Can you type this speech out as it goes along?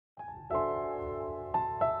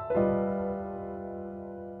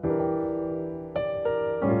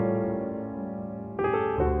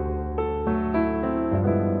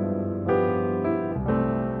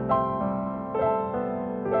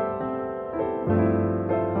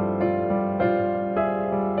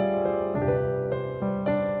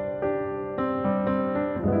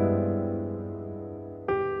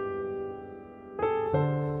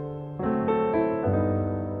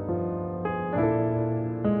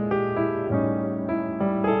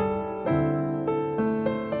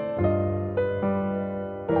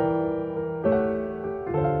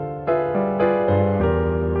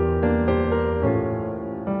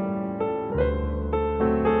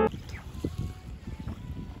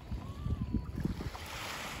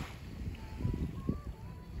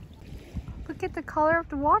Look at the color of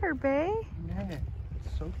the water, babe. Yeah,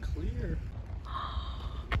 it's so clear.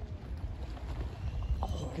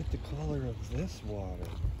 Look at the color of this water.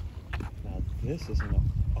 Now this is an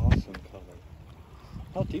awesome color.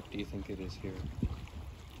 How deep do you think it is here?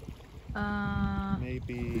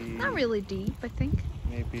 Maybe... Not really deep, I think.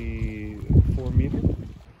 Maybe 4 meters?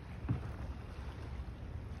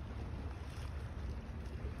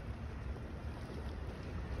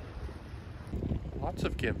 Lots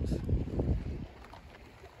of gims.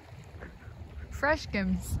 Fresh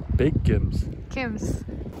gims. Big gims. Gims.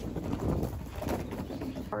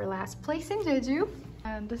 Our last place in Jeju.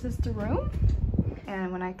 And this is the room.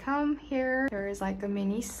 And when I come here, there is like a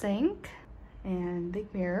mini sink and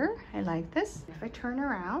big mirror. I like this. If I turn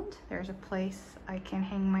around, there's a place I can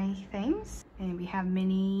hang my things. And we have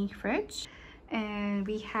mini fridge. And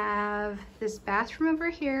we have this bathroom over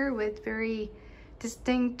here with very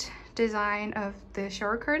distinct design of the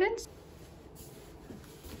shower curtains.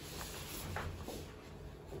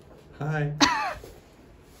 Hi.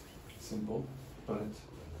 Simple, but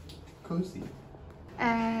cozy.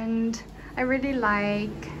 And I really like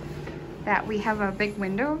that we have a big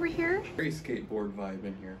window over here. Very skateboard vibe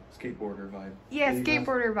in here. Skateboarder vibe. Yeah,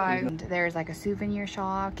 skateboarder vibe. And there's like a souvenir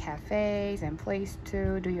shop, cafes, and place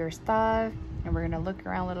to do your stuff. And we're gonna look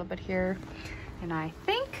around a little bit here. And I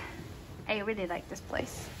think I really like this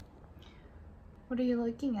place. What are you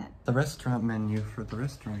looking at? The restaurant menu for the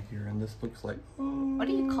restaurant here, and this looks like... What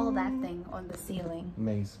do you call that thing on the ceiling?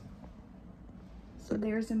 Maze. So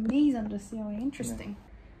there's a maze on the ceiling. Interesting.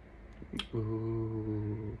 Yeah.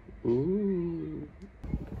 Ooh. Ooh.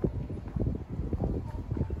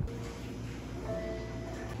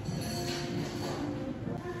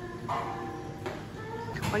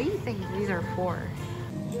 What do you think these are for?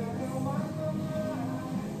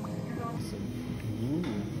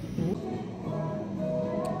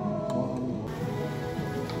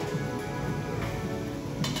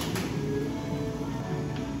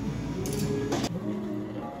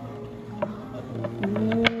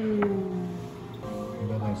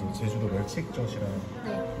 이거는 제주도 멸치액젓이랑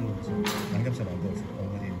양념장 만들어서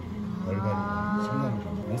버무린 얼갈이,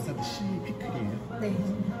 신라면, 머스타드 씨 피클이에요. 네.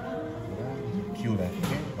 그거랑 기호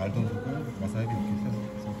라떼, 말동소금, 와사비 이렇게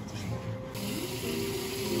해서 드시면 돼요.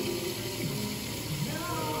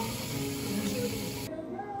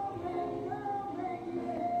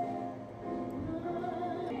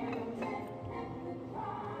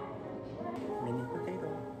 Mini potato.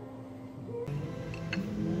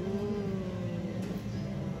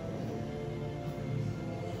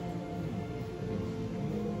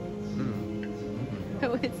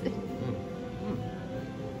 How is it?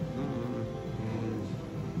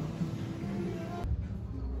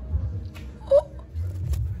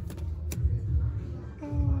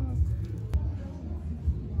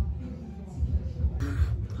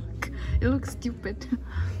 It looks stupid.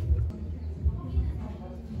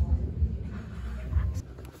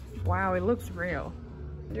 Wow, it looks real.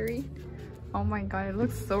 Oh my god, it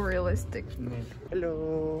looks so realistic.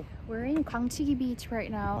 Hello. We're in 광치기 Beach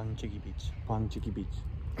right now. 광치기 Beach. 광치기 Beach.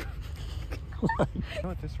 You know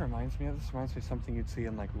what this reminds me of? This reminds me of something you'd see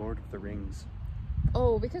in like Lord of the Rings.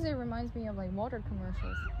 Oh, because it reminds me of like water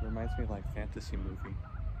commercials. It reminds me of like fantasy movie.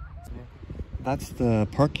 Yeah. That's the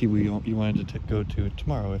park you wanted to go to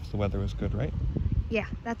tomorrow if the weather was good, right? Yeah,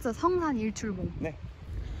 that's a 성산일출봉. 네.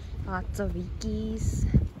 Lots of wikis.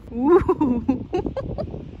 Ooh.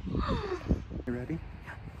 You ready?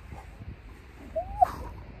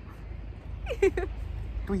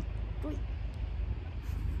 Tweet.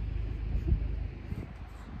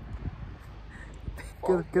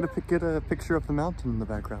 Get a picture of the mountain in the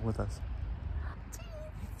background with us.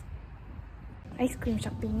 Ice cream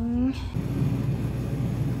shopping.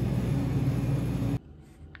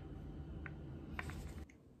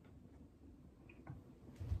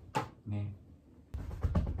 네.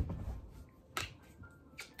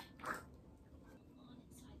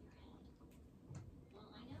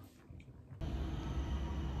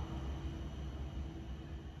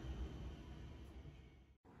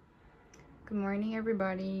 Good morning,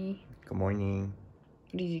 everybody. Good morning.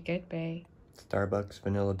 What did you get, babe? Starbucks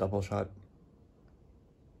vanilla double shot.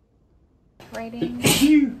 Writing.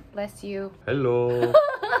 Bless you. Hello.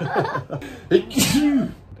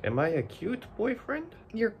 Am I a cute boyfriend?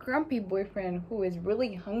 Your grumpy boyfriend who is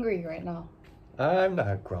really hungry right now. I'm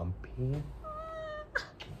not grumpy.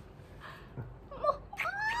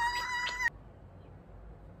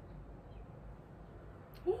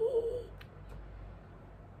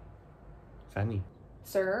 Sunny.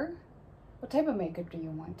 Sir, what type of makeup do you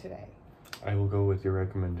want today? I will go with your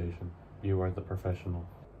recommendation. You are the professional.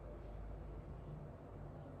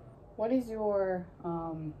 What is your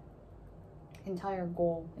entire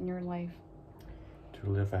goal in your life? To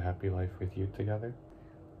live a happy life with you together.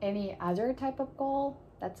 Any other type of goal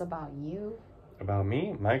that's about you? About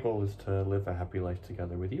me, my goal is to live a happy life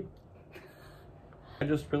together with you. I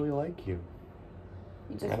just really like you.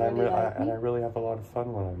 You just And really like me? and I really have a lot of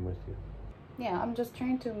fun when I'm with you. Yeah, I'm just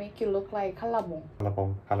trying to make you look like halabong.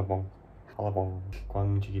 Halabong, halabong, halabong,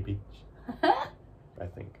 광치기 beach. I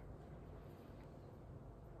think.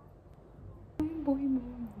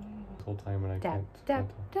 This whole time and I Tap, can't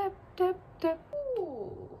tap, tell. tap, tap, tap.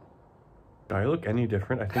 Ooh. Do I look any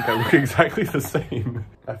different? I think I look exactly the same.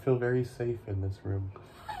 I feel very safe in this room.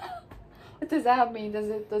 What does that mean? Does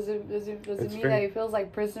it mean that it feels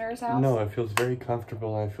like prisoner's house? No, it feels very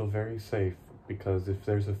comfortable and I feel very safe because if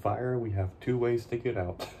there's a fire, we have 2 ways to get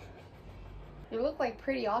out. You look like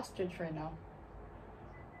pretty ostrich right now.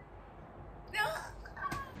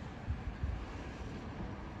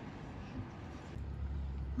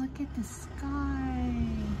 Look at the sky.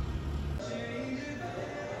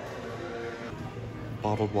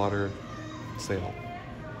 Bottled water sale.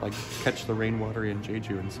 Like catch the rainwater in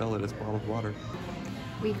Jeju and sell it as bottled water.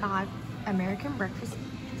 We got American breakfast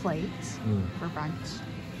plates for brunch.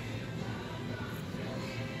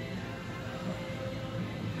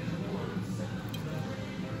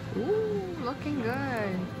 Ooh, looking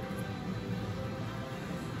good.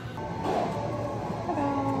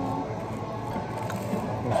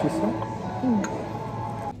 What's she say?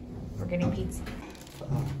 We're getting pizza.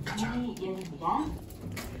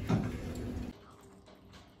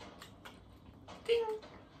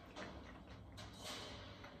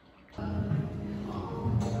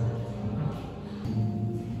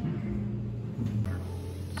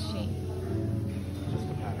 Just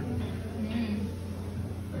a pattern.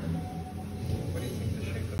 What do you think the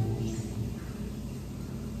shape of it?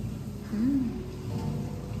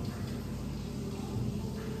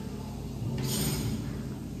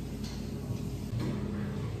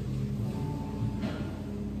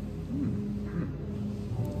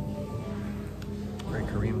 Very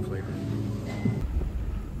Korean flavor.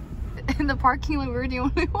 In the parking lot, we're the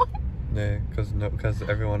only one. Yeah, because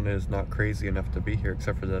everyone is not crazy enough to be here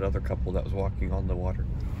except for that other couple that was walking on the water.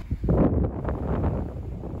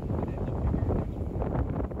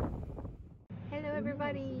 Hello,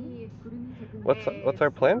 everybody. What's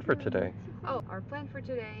our plan for today? Oh, our plan for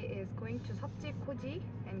today is going to 섭지코지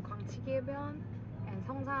and 광치기해변 and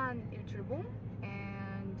성산일출봉,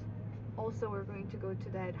 and also we're going to go to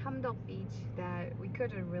that Hamdok beach that we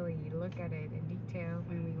couldn't really look at it in detail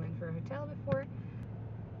when we went for a hotel before.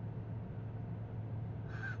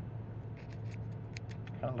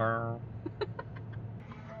 Hello.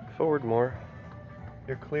 Forward more.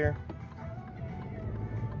 You're clear.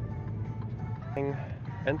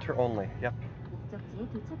 Enter only. Yep.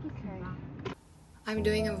 Okay. I'm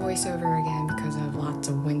doing a voiceover again because of lots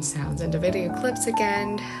of wind sounds in the video clips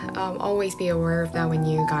again. Always be aware of that when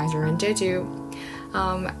you guys are in Jeju.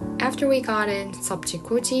 After we got in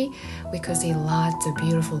섭지코지, we could see lots of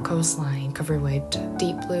beautiful coastline covered with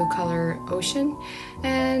deep blue color ocean,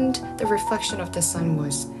 and the reflection of the sun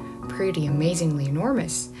was pretty amazingly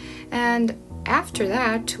enormous. And after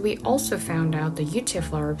that, we also found out the Yute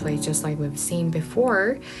flower place just like we've seen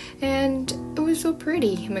before, and it was so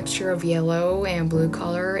pretty, a mixture of yellow and blue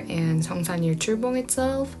color, and 성산일출봉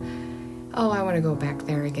itself. Oh, I want to go back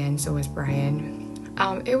there again, so was Brian.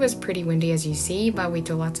 It was pretty windy as you see, but we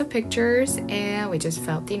took lots of pictures and we just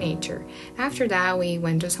felt the nature. After that, we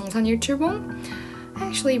went to 성산일출봉.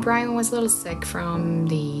 Actually, Brian was a little sick from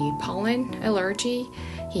the pollen allergy.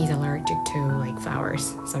 He's allergic to like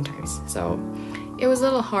flowers sometimes. So it was a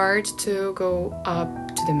little hard to go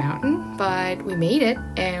up to the mountain, but we made it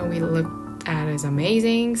and we looked at his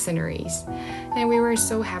amazing sceneries. And we were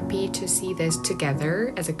so happy to see this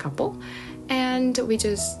together as a couple. And we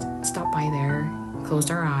just stopped by there, closed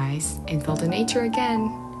our eyes, and felt the nature again,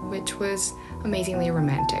 which was amazingly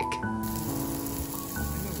romantic.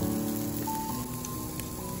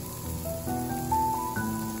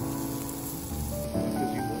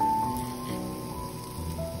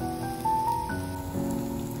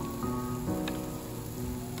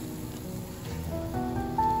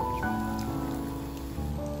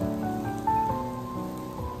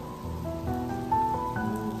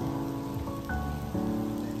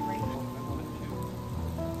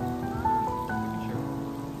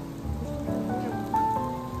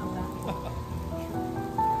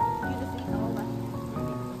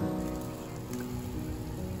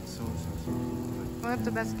 One of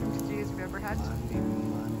the best kimchis we've ever had.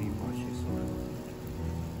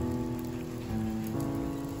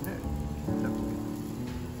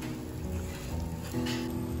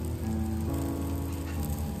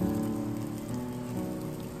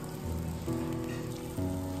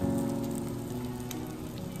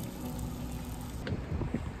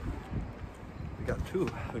 two.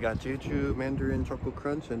 We got Jeju Mandarin Chocolate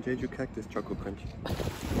Crunch and Jeju Cactus Chocolate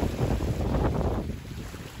Crunch.